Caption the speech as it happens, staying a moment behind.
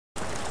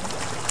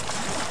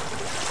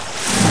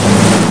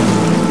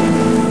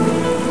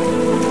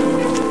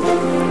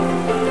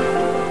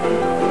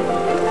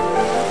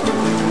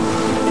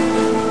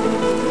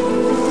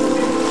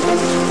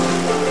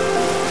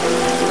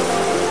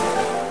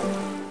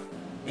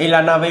En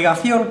la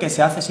navegación que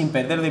se hace sin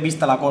perder de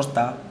vista la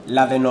costa,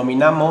 la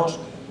denominamos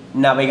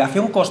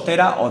navegación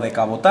costera o de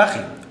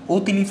cabotaje.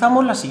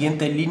 Utilizamos las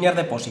siguientes líneas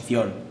de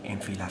posición: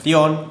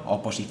 enfilación,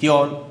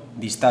 oposición,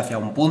 distancia a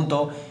un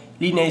punto,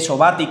 línea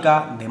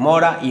isobática,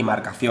 demora y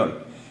marcación.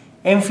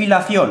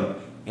 Enfilación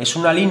es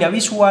una línea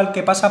visual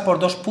que pasa por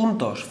dos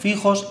puntos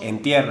fijos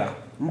en tierra.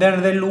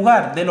 Desde el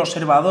lugar del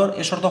observador,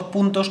 esos dos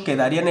puntos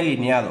quedarían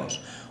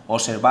alineados,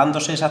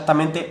 observándose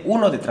exactamente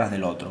uno detrás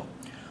del otro.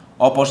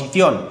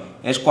 Oposición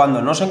es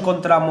cuando nos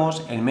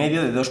encontramos en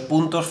medio de dos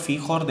puntos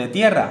fijos de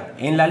tierra,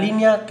 en la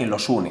línea que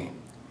los une.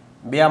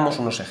 Veamos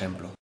unos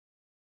ejemplos.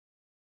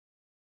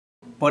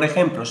 Por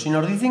ejemplo, si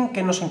nos dicen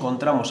que nos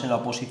encontramos en la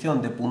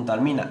oposición de Punta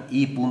Almina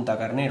y Punta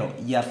Carnero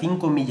y a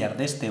 5 millas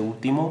de este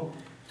último,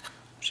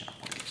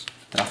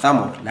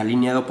 trazamos la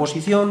línea de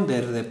oposición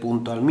desde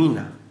Punta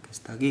Almina, que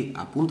está aquí,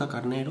 a Punta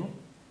Carnero,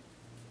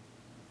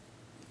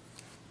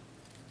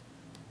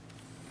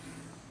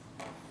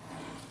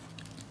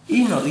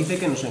 y nos dice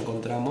que nos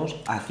encontramos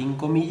a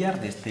 5 millas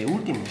de este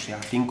último, o sea,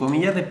 a 5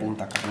 millas de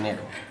Punta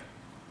Carnero.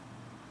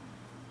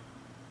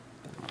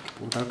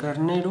 Punta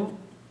Carnero,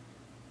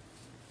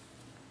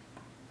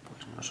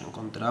 pues nos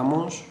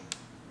encontramos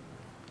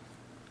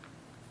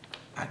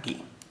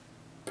aquí.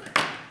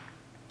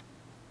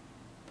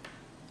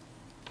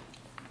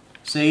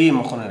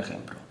 Seguimos con el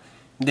ejemplo.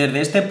 Desde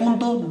este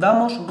punto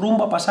damos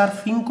rumbo a pasar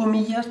 5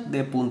 millas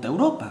de Punta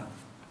Europa.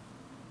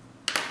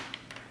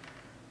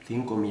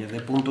 5 millas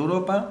de Punta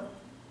Europa.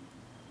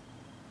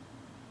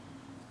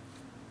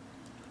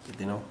 Aquí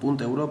tenemos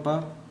Punta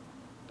Europa.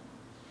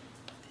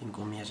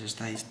 5 millas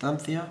esta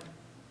distancia.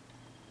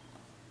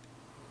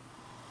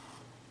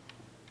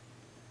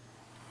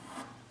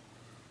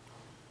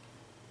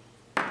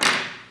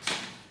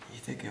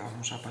 Dice que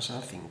vamos a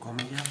pasar 5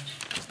 millas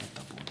respecto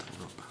a Punta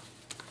Europa.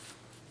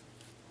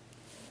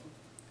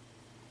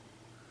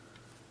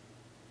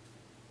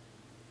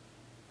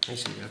 Ahí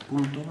sería el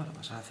punto para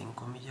pasar a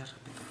 5 millas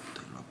respecto a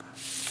Punta Europa.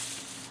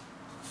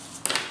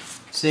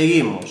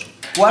 Seguimos.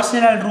 ¿Cuál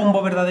será el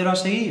rumbo verdadero a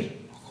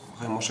seguir?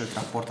 Cogemos el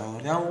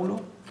transportador de ángulo,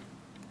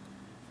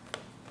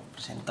 lo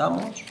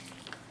presentamos,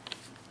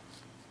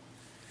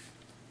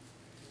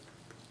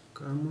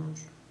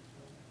 buscamos,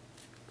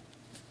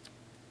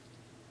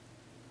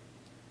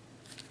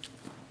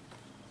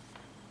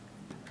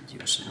 y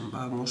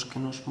observamos que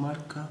nos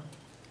marca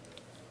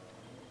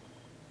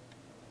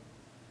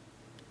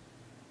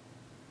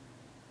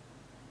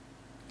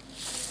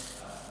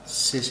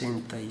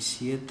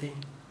 67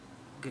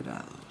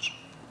 grados.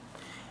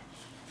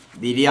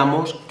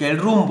 Diríamos que el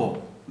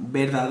rumbo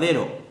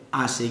verdadero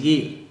a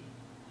seguir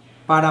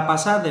para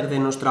pasar desde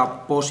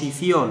nuestra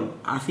posición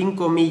a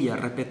 5 millas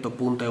respecto a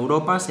Punta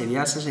Europa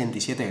sería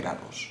 67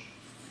 grados.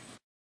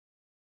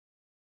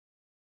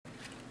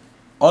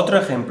 Otro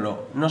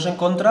ejemplo, nos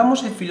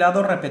encontramos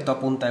enfilados respecto a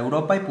Punta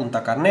Europa y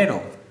Punta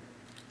Carnero.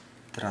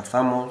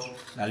 Trazamos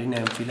la línea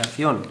de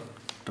enfilación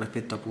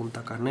respecto a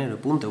Punta Carnero y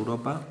Punta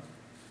Europa.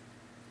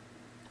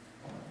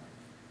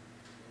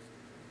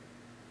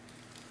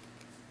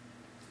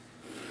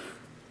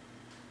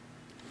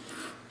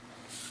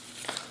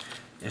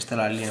 Esta es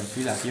la línea de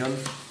enfilación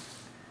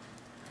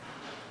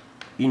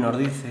y nos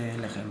dice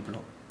el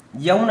ejemplo: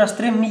 y a unas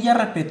 3 millas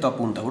respecto a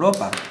Punta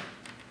Europa. 3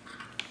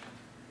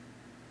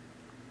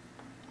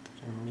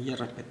 millas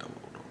respecto a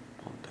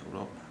Punta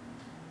Europa.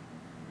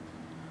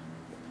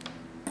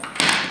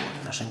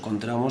 Pues nos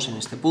encontramos en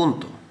este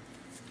punto.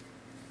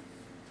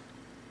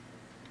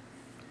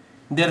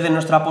 Desde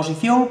nuestra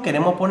posición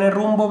queremos poner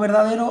rumbo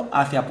verdadero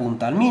hacia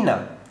Punta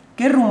Almina.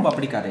 ¿Qué rumbo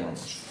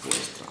aplicaremos?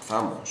 Pues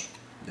trazamos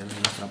desde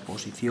nuestra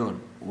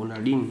posición una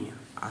línea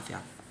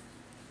hacia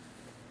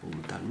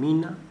Punta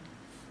Almina.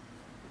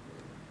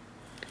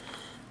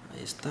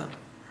 Ahí está.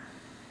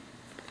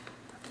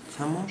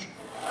 Trazamos.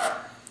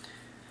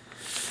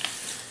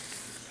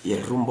 Y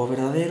el rumbo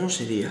verdadero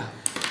sería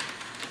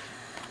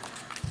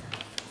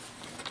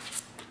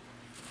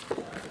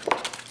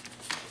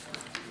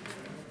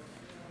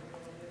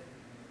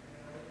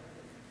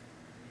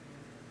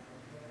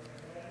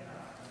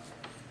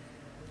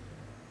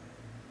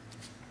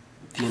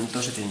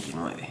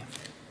 ...179.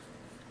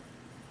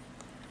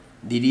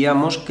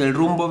 Diríamos que el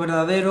rumbo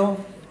verdadero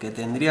que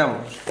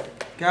tendríamos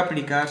que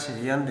aplicar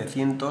serían de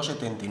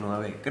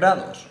 179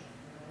 grados.